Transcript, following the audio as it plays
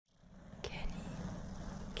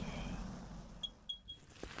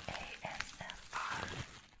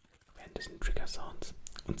bisschen Trigger Sounds.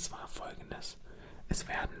 Und zwar folgendes. Es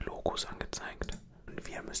werden Logos angezeigt. Und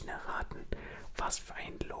wir müssen erraten, was für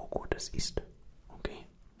ein Logo das ist. Okay?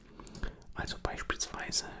 Also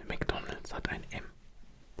beispielsweise McDonald's hat ein M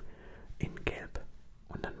in Gelb.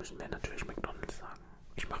 Und dann müssen wir natürlich McDonald's sagen.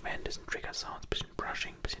 Ich mache währenddessen Trigger Sounds, bisschen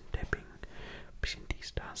Brushing, bisschen Tapping, bisschen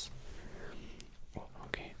dies, das. Oh,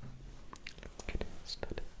 okay.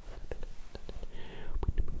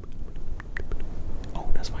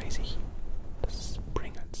 Oh, das weiß ich. Das ist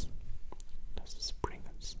Pringles. Das ist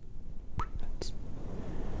Pringles. Pringles.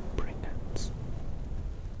 Pringles.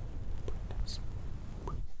 Pringles.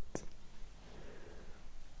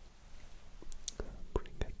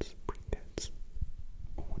 Pringles. Pringles.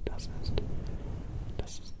 Oh, das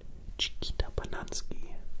ist Chiquita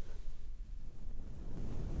Bananski.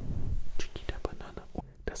 Chiquita Banana. Oh,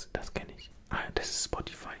 das kenne ich. Ah, das ist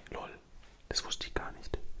Spotify. Lol. Das wusste ich gar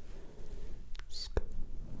nicht.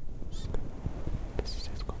 Dass es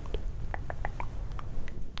jetzt kommt.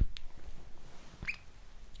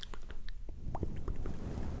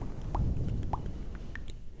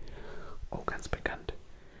 Oh, ganz bekannt.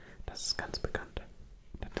 Das ist ganz bekannt.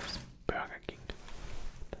 Das ist Burger King.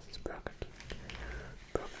 Das ist Burger King.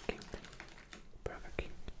 Burger King. Burger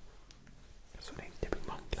King. So denke ich, der will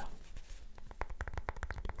machen, klar.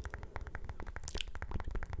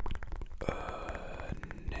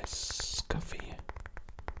 Nescafé.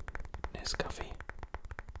 Nescafé.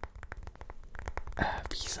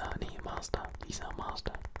 Visa, nee, Master. Visa,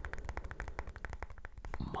 Master.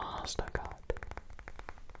 Mastercard.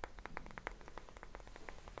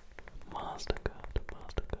 Mastercard.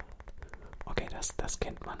 Okay, das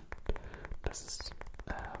kennt man. Das ist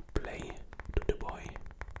Play to the Boy.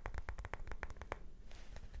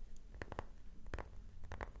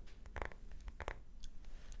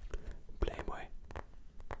 Playboy.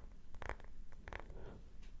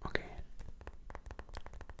 Okay.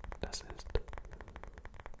 Das ist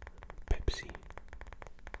Pepsi.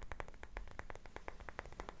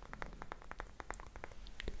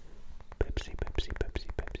 Pepsi.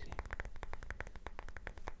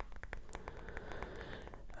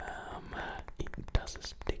 Das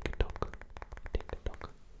ist TikTok.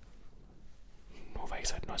 Nur weil ich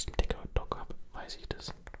seit neuestem TikTok habe, weiß ich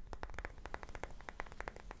das.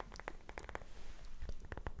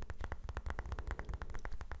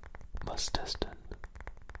 Was ist das denn?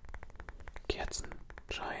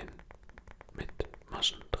 Kerzenschein mit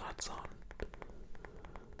Maschendrahtzaun.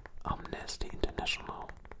 Amnesty International.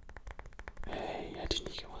 Hey, hätte ich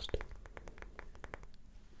nicht gewusst.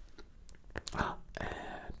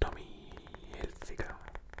 Tommy Hilfiger.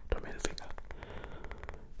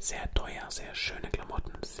 Sehr teuer, sehr schöne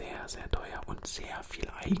Klamotten. Sehr, sehr teuer und sehr viel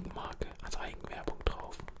Eigenmarke, also Eigenwerbung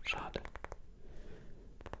drauf. Schade.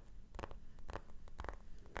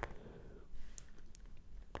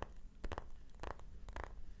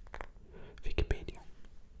 Wikipedia.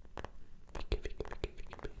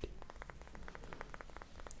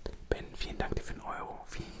 Ben, vielen Dank dir für den Euro.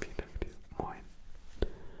 Vielen Dank dir. Moin.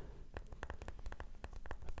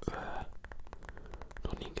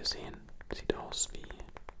 Noch nie gesehen. Sieht aus wie...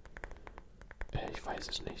 ich weiß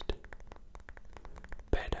es nicht.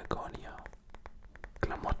 Patagonia.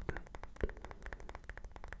 Klamotten.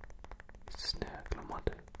 Ist das eine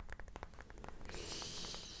Klamotte?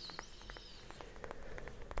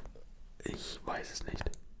 Ich weiß es nicht.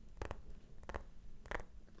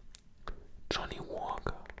 Johnny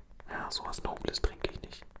Walker. Ja, sowas Nobles trinke ich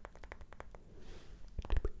nicht.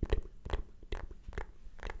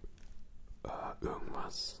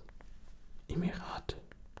 Irgendwas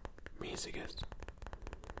Emirat-mäßiges.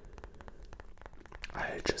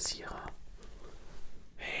 Al Jazeera.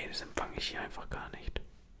 Hey, das empfange ich hier einfach gar nicht.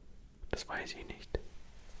 Das weiß ich nicht.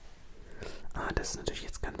 Ah, das ist natürlich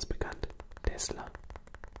jetzt ganz bekannt. Tesla.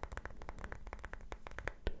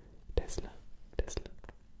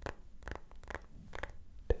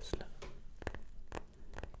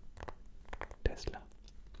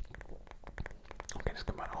 Okay, das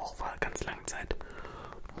kann man auch. War ganz lange Zeit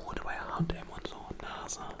Mode bei H&M und so.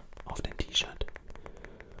 Nase auf dem T-Shirt.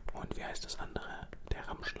 Und wie heißt das andere? Der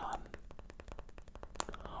Ramschladen.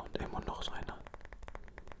 H&M und noch so einer.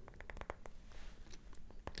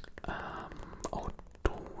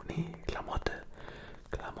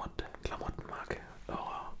 Klamottenmarke.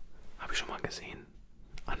 Oh, habe ich schon mal gesehen.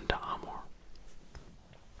 Under Armour.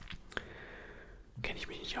 Kenne ich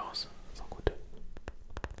mich nicht aus. So gut.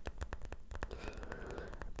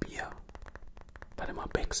 Bier. Warte mal,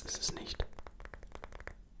 Becks ist es nicht.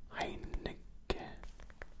 Heineke.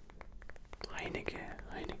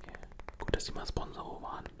 Gut, dass die mal Sponsor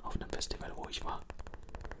waren auf einem Festival, wo ich war.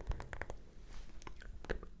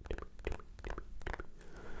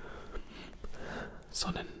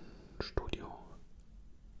 Sonnenstudio.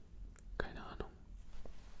 Keine Ahnung.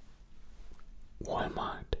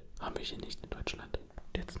 Walmart haben wir hier nicht in Deutschland.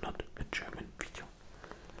 That's not a German video.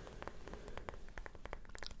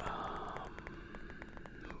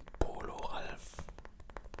 Polo Ralf.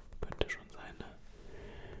 Könnte schon sein, ne?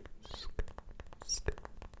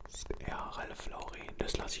 Ja, Ralf Lauren,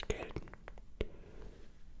 das lasse ich gelten.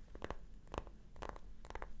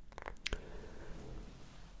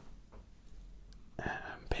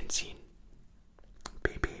 Benzin.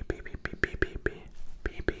 BB.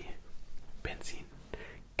 Benzin.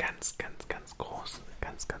 Ganz groß.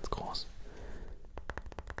 Ganz groß.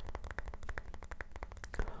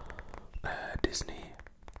 Disney.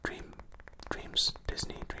 Dreams.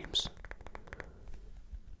 Disney Dreams.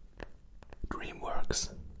 Dreamworks.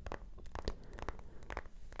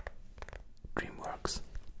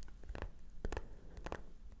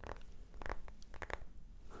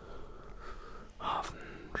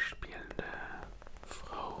 Hafen spielende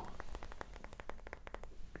Frau.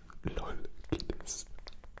 Lol, Guinness.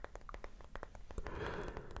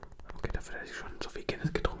 Okay, dafür, dass ich schon so viel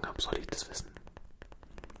Guinness getrunken habe, soll ich das wissen.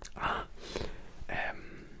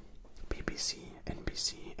 BBC,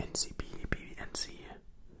 NBC, NCB, BNC,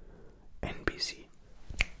 NBC.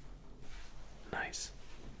 Nice.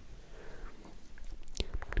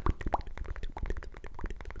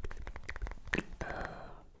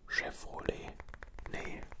 Chevrolet.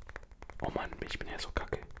 Nee. Oh Mann, ich bin ja so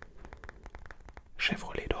kacke.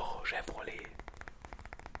 Chevrolet, doch. Chevrolet.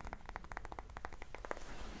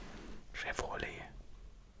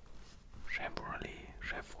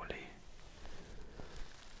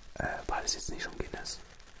 War das jetzt nicht schon Guinness?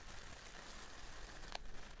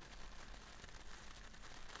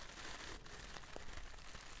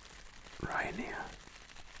 Ryanair.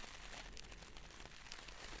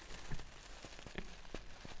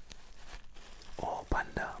 Oh,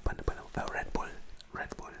 Panda.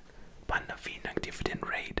 Red Bull. Panda, vielen Dank dir für den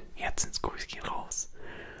Raid. Herzensgrüß gehen raus.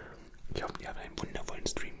 Ich hoffe, ihr habt einen wundervollen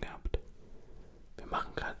Stream gehabt. Wir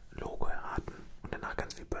machen gerade Logo erraten und danach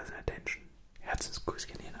ganz viel Personal Attention. Herzensgrüß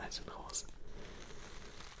gehen hier einzeln raus.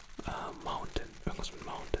 Mountain. Irgendwas mit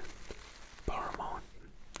Mountain. Power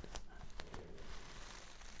Mountain.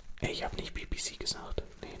 Ey, ich habe nicht BBC gesagt.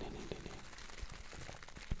 Nee.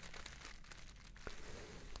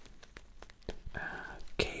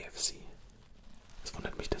 KFC. Es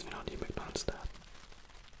wundert mich, dass wir noch nie McDonald's da hatten.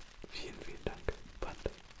 Vielen Dank, Band.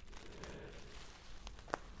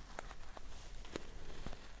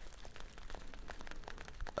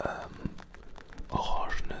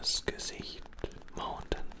 Orangenes Gesicht.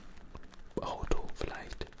 Mountain. Auto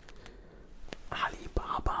vielleicht.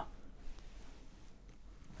 Alibaba,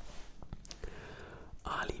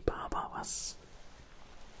 was?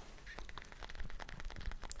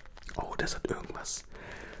 Oh, das hat irgendwas.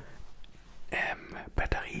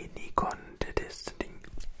 Batterie, Nikon, das Ding.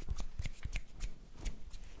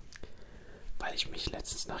 Weil ich mich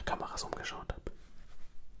letztens nach Kameras umgeschaut habe.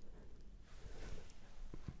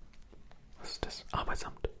 Was ist das?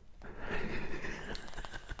 Arbeitsamt.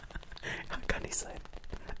 Kann nicht sein.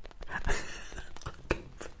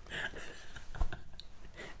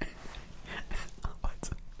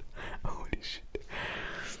 Arbeitsamt. Holy shit.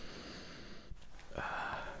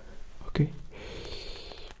 Okay.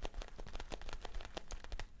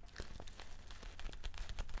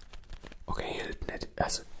 Okay,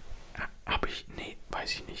 also habe ich, nee,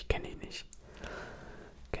 weiß ich nicht, kenne ich nicht.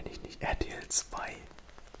 RTL 2.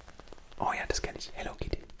 Oh ja, das kenne ich. Hello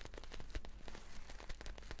Kitty.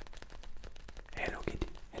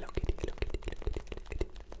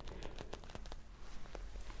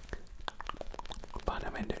 Waren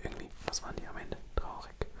am Ende irgendwie, was waren die am Ende?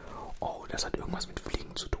 Traurig. Oh, das hat irgendwas mit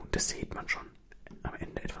Fliegen zu tun. Das sieht man schon. Am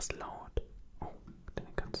Ende etwas laut. Oh,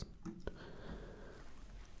 den ganzen.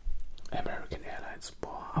 American Airlines.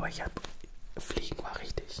 Boah, aber ich habe Fliegen war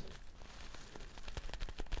richtig.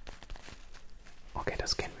 Okay,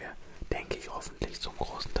 das kennen wir, denke ich, hoffentlich zum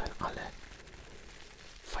großen Teil alle.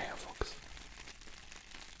 Firefox.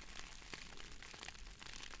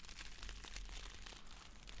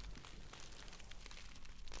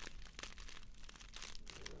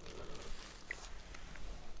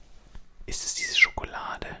 Ist es diese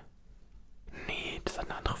Schokolade? Nee, das hat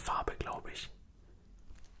eine andere Farbe, glaube ich.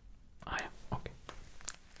 Ah ja, okay.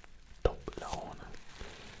 Toblerone.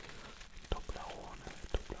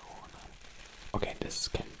 Okay, das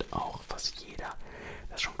kennt auch fast jeder.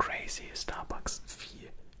 Das ist schon crazy. Starbucks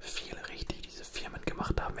viel richtig diese Firmen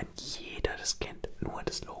gemacht haben, wenn jeder das kennt. Nur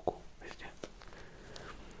das Logo. Wisst ihr?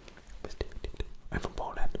 I'm from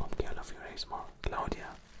Poland. I love your ASMR.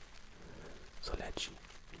 Claudia. Solecci.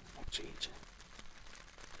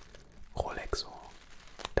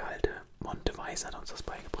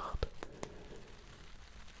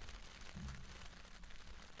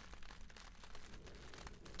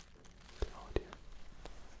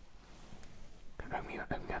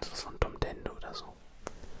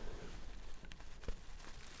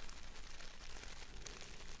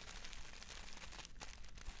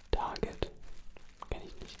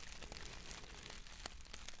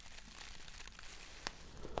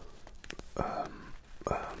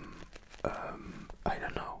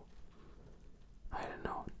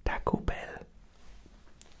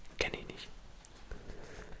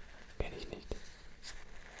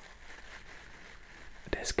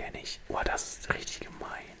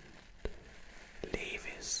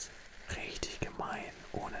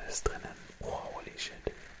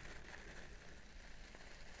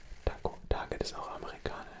 das ist auch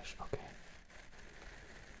amerikanisch, okay.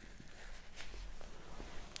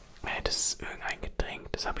 Das ist irgendein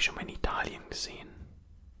Getränk, das habe ich schon mal in Italien gesehen.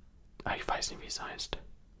 Aber ich weiß nicht, wie es heißt.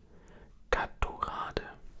 Gatturade.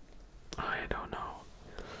 I don't know.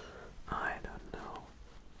 I don't know.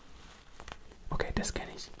 Okay, das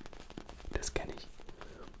kenne ich. Das kenne ich.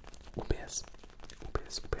 UBS.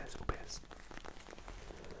 UBS, UBS, UBS.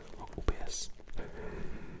 UBS.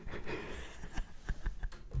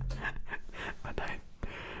 Oh nein.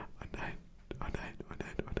 Oh nein. Oh nein. Oh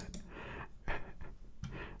nein. Oh nein.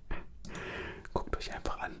 Guckt euch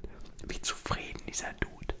einfach an, wie zufrieden dieser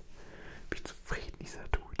Dude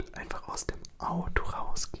einfach aus dem Auto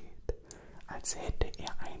rausgeht. Als hätte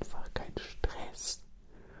er einfach keinen Stress.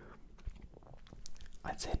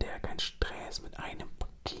 Als hätte er keinen Stress mit einem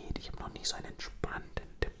Paket. Ich habe noch nie so einen entspannten,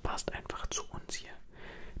 der passt einfach zu uns hier.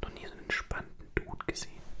 Noch nie so einen entspannten Dude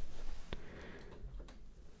gesehen.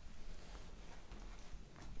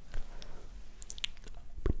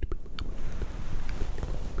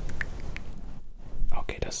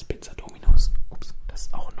 Okay, das ist Pizza Domino's. Ups, das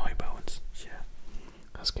ist auch neu bei uns. Hier,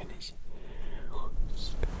 das kenne ich.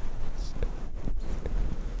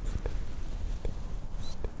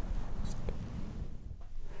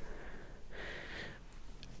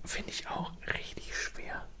 Finde ich auch richtig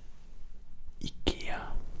schwer.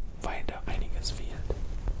 Ikea, weil da einiges fehlt.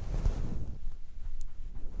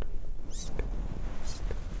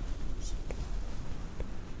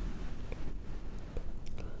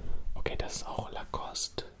 Okay, das ist auch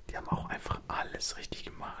Lacoste. Die haben auch einfach alles richtig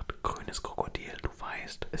gemacht. Grünes Krokodil, du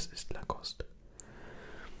weißt, es ist Lacoste.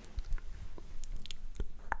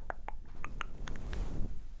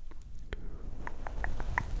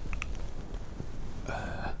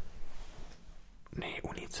 Nee,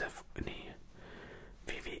 UNICEF, nee.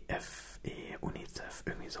 WWF, UNICEF,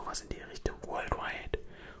 irgendwie sowas in die Richtung. Worldwide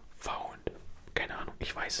Found. Keine Ahnung,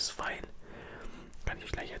 ich weiß es, weil. Kann ich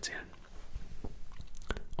euch gleich erzählen.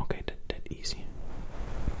 Okay, that easy.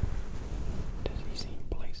 That easy.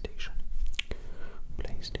 PlayStation.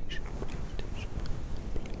 PlayStation. PlayStation.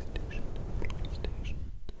 PlayStation.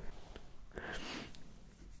 PlayStation.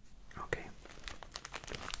 Okay.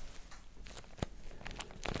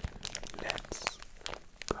 Let's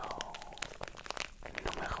go.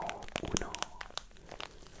 Numero uno.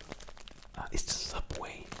 Ist das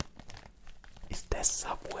Subway? Ist das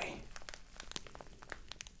Subway?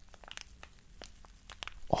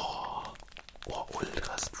 Oh,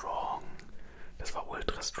 ultra strong. Das war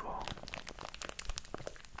ultra strong.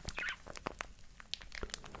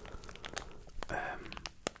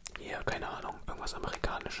 Hier, keine Ahnung, irgendwas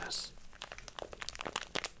Amerikanisches.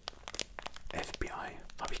 FBI,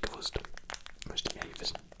 habe ich gewusst. Müsst ihr eigentlich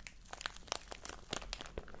wissen.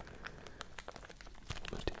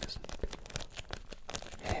 Müsst ihr wissen.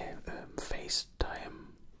 Hey,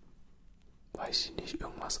 FaceTime. Weiß ich nicht,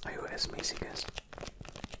 irgendwas iOS-mäßiges.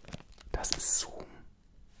 Das ist Zoom.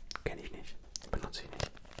 Kenne ich nicht. Benutze ich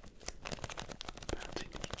nicht. Benutze ich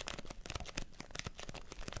nicht.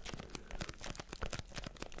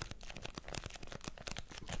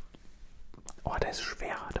 Oh, der ist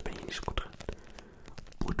schwerer. Da bin ich nicht so gut drin.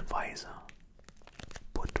 Budweiser.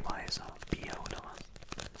 Budweiser. Bier oder was?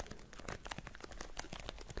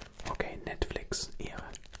 Okay, Netflix.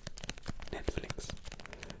 Ehre. Netflix.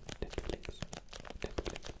 Netflix.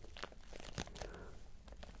 Netflix.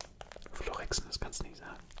 Florexen, das kannst du nicht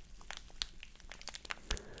sagen.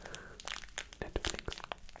 Netflix.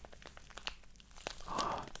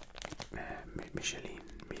 Oh, Michelin.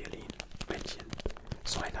 Männchen.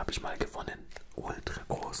 So einen habe ich mal gewonnen. Ultra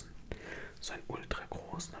großen. So einen ultra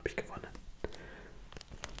großen habe ich gewonnen.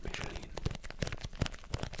 Michelin.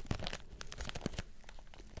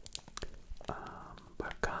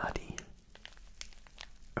 Bacardi.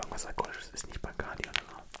 Irgendwas Alkoholisches ist nicht Bacardi oder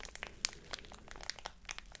so.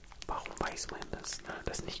 Warum weiß man das? Na,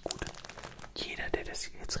 das ist nicht gut. Jeder, der das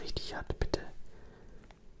jetzt richtig hat, bitte.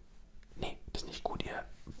 Nee, das ist nicht gut. Ihr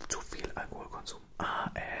zu viel Alkoholkonsum.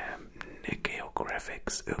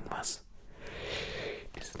 Geographics, irgendwas.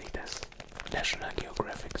 Ist es nicht das? National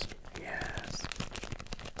Geographics. Yes.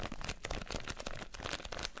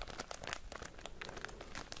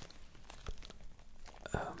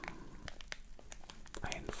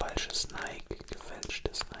 Ein falsches Nike,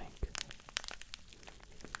 gefälschtes Nike.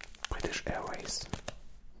 British Airways.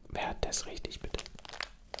 Wer hat das richtig, bitte?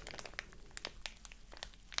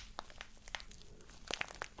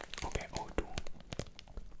 Okay, O2.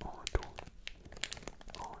 O2.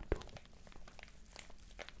 O2.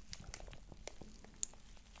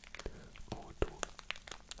 O2.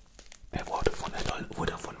 Er wurde von der LOL,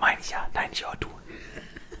 wurde von meine ich ja. Nein, nicht O2.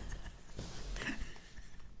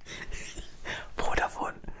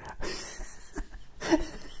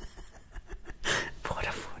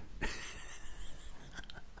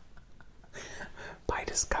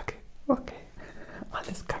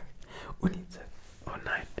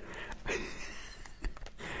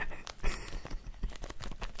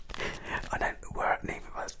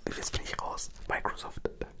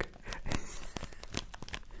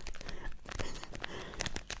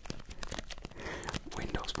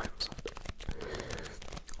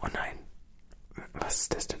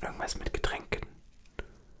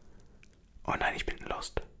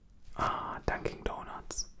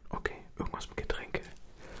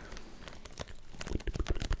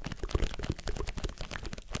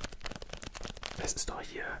 das ist doch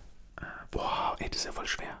hier. Boah, ey, das ist ja voll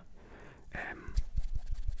schwer.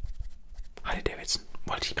 Harley Davidson,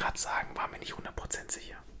 wollte ich gerade sagen, war mir nicht 100%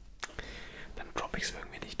 sicher. Dann droppe ich es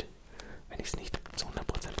irgendwie nicht, wenn ich es nicht zu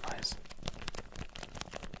 100% weiß.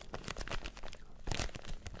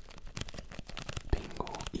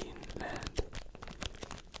 Pinguinland.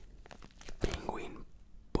 Penguin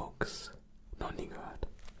Books. Noch nie gehört.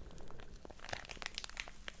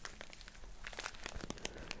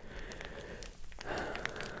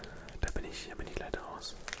 Da bin ich leider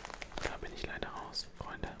raus. Da bin ich leider raus,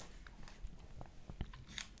 Freunde.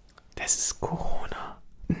 Das ist Corona.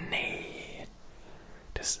 Nee.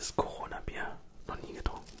 Das ist Corona-Bier. Noch nie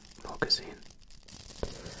getrunken. Nur gesehen.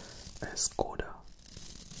 Skoda.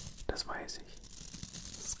 Das weiß ich.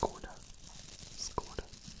 Skoda. Skoda.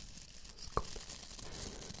 Skoda.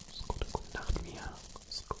 Skoda. Gute Nacht, Mia.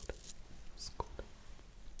 Skoda. Skoda.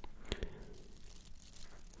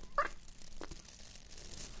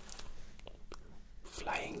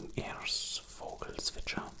 Flying Airs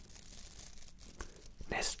Vogelzwitscher.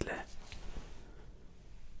 Nestle.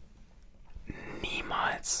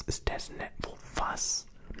 Niemals ist das was?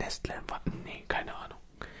 Nestle? Nee, keine Ahnung.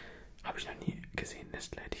 Habe ich noch nie gesehen.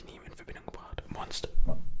 Nestle hätte ich nie in Verbindung gebracht. Monster.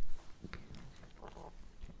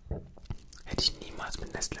 Hätte ich niemals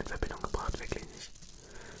mit Nestle in Verbindung gebracht. Wirklich nicht.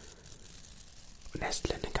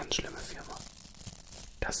 Nestle, eine ganz schlimme Firma.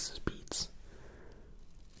 Das ist Beats.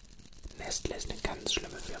 Nestle ist eine ganz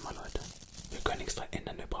schlimme Firma, Leute. Wir können nichts dran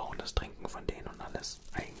ändern. Wir brauchen das Trinken von denen und alles.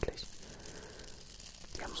 Eigentlich.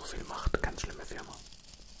 Die haben so viel Macht. Ganz schlimme Firma.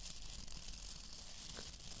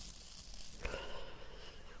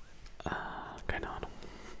 Keine Ahnung.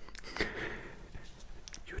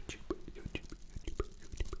 YouTube.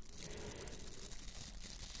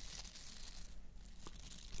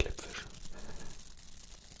 Klippfisch.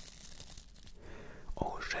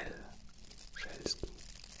 Oh, Schellski.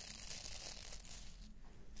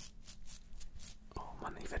 Oh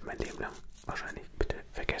Mann, ich werde mein Leben lang wahrscheinlich, bitte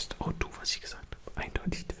vergesst auch du, was ich gesagt habe.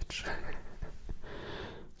 Eindeutig Twitch.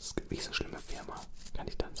 Das ist wie so eine schlimme Firma, kann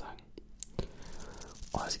ich dann sagen.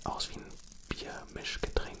 Oh, das sieht aus wie ein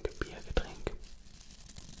Biermischgetränk.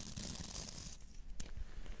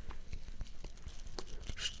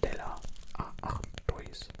 Stella A8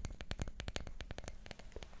 Toys.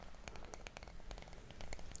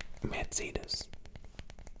 Mercedes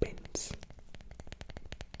Benz.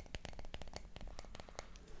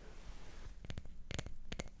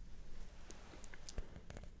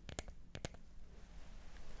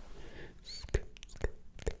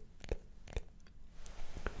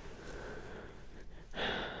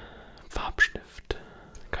 Farbstift,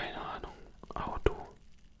 keine Ahnung.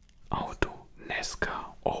 Auto,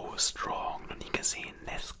 Nesca, oh strong, noch nie gesehen,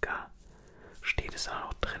 Nesca. Steht es da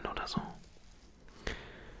noch drin oder so?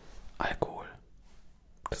 Alkohol.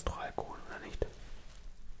 Das ist doch Alkohol, oder nicht?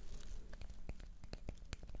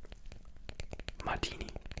 Martini,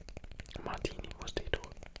 wusste ich doch.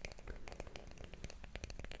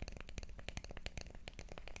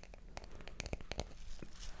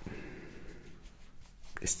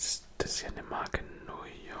 Ist das ja eine Marke New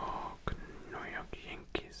York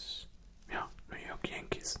Yankees. Ja, New York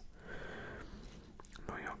Yankees.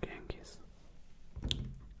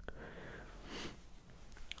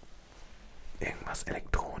 Irgendwas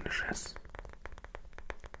Elektronisches.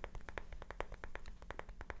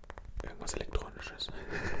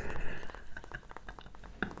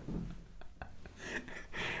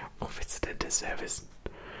 Wo willst du denn das ja wissen?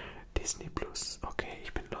 Disney Plus. Okay,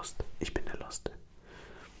 ich bin lost. Ich bin der Loste.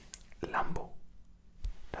 Lambo.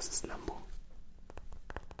 Das ist Lambo.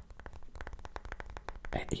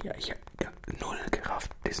 Ich hab null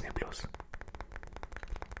gerafft. Disney Plus.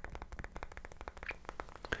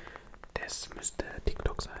 Das müsste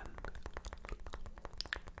TikTok sein.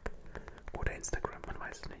 Oder Instagram, man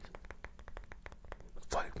weiß es nicht.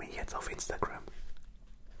 Folgt mir jetzt auf Instagram.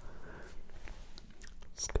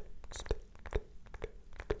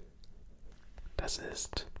 Das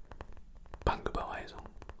ist Banküberweisung.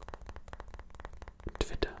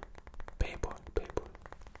 Twitter. Paypal.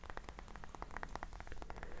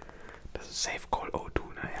 Das ist Safe Call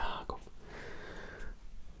O2. Naja, komm.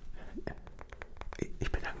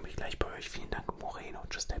 Ich bedanke mich gleich bei euch. Vielen Dank, Moreno.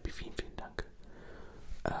 Just Happy. Vielen Dank.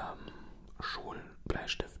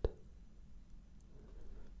 Schulbleistift.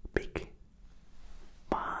 Big.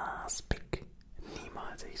 Was? Big.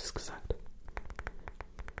 Niemals hätte ich das gesagt.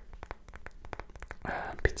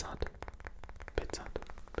 Pizza Hut.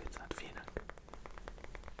 Vielen Dank.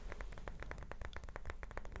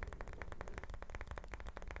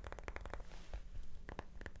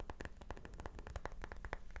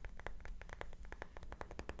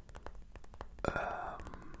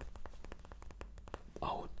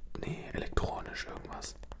 amerikanisch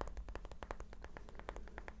irgendwas.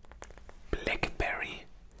 Blackberry.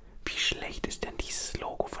 Wie schlecht ist denn dieses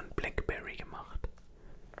Logo von Blackberry gemacht?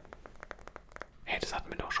 Hey, das hatten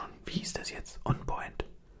wir doch schon. Wie hieß das jetzt? On Point.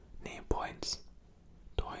 Nee, Points.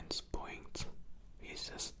 Points. Wie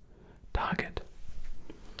hieß das? Target.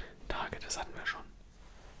 Target, das hatten wir schon.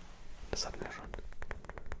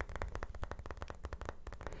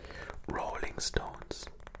 Rolling Stones.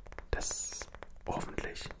 Das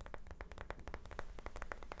hoffentlich.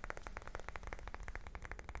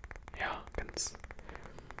 Ja, ganz.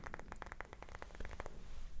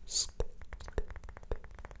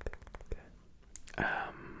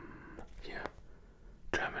 Hier.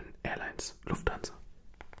 German Airlines, Lufthansa.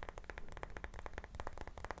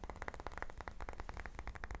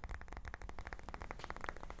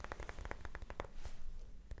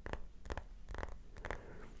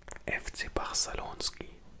 FC Barcelonski.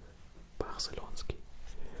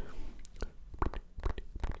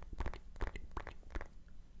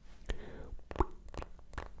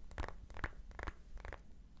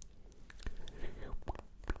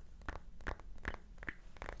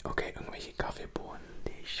 Okay, irgendwelche Kaffeebohnen,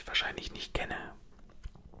 die ich wahrscheinlich nicht kenne,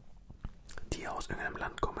 die aus irgendeinem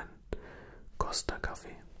Land kommen. Costa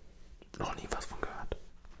Kaffee. Noch nie was von gehört.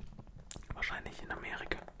 Wahrscheinlich in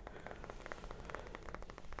Amerika.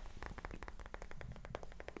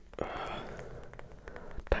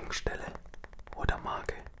 Tankstelle oder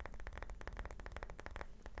Marke.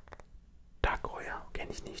 Tagroja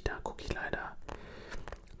kenne ich nicht, da gucke ich leider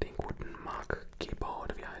den guten Markgeber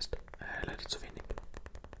oder wie heißt. Leider zu wenig.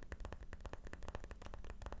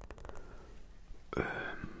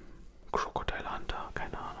 Crocodile Hunter,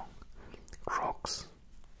 keine Ahnung. Crocs.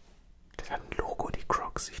 Das hat ein Logo, die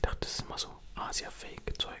Crocs. Ich dachte, das ist immer so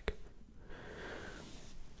Asia-Fake-Zeug.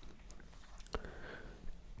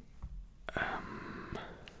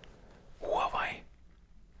 Huawei.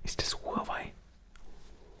 Ist das Huawei?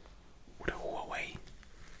 Oder Huawei?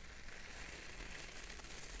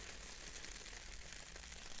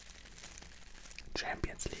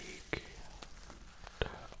 Champions League.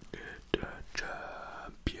 The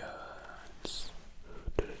Champions.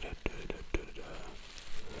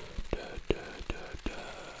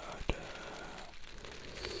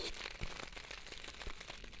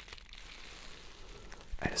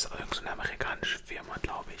 Das ist irgend so eine amerikanische Firma,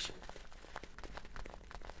 glaube ich.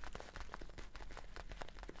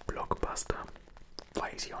 Blockbuster.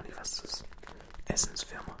 Weiß ich auch nicht, was das ist.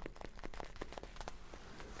 Essensfirma.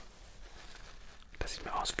 Das sieht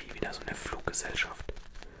mir aus wie wieder so eine Fluggesellschaft.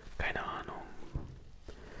 Keine Ahnung.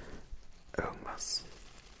 Irgendwas.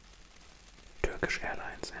 Turkish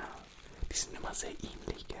Airlines, ja. Die sind immer sehr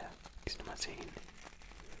ähnlich, gell?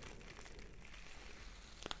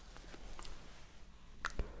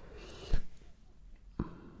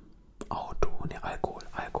 Auto, ne, Alkohol.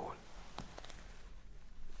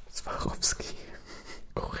 Swarovski.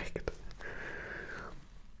 Korrekt.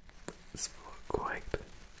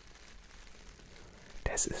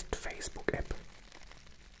 Das ist Facebook-App.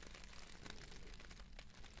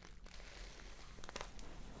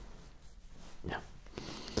 Ja.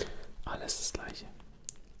 Alles das Gleiche.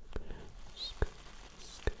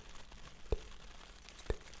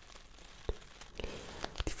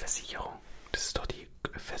 Die Versicherung. Das ist doch die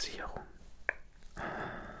Versicherung.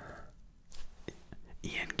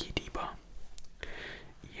 ING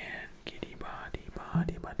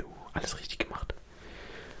du. Alles richtig gemacht.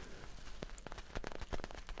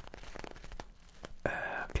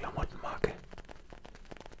 Klamottenmarke.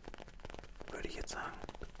 Würde ich jetzt sagen.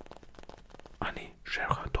 Ah ne,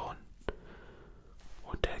 Sheraton.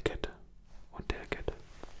 Hotelkette.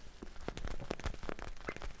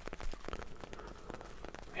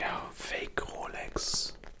 Ja, Fake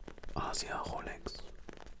Rolex. Asia Rolex.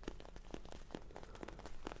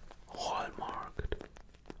 Hallmark.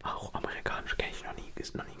 Auch amerikanisch kenne ich noch nie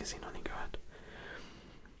gesehen, noch nie gehört.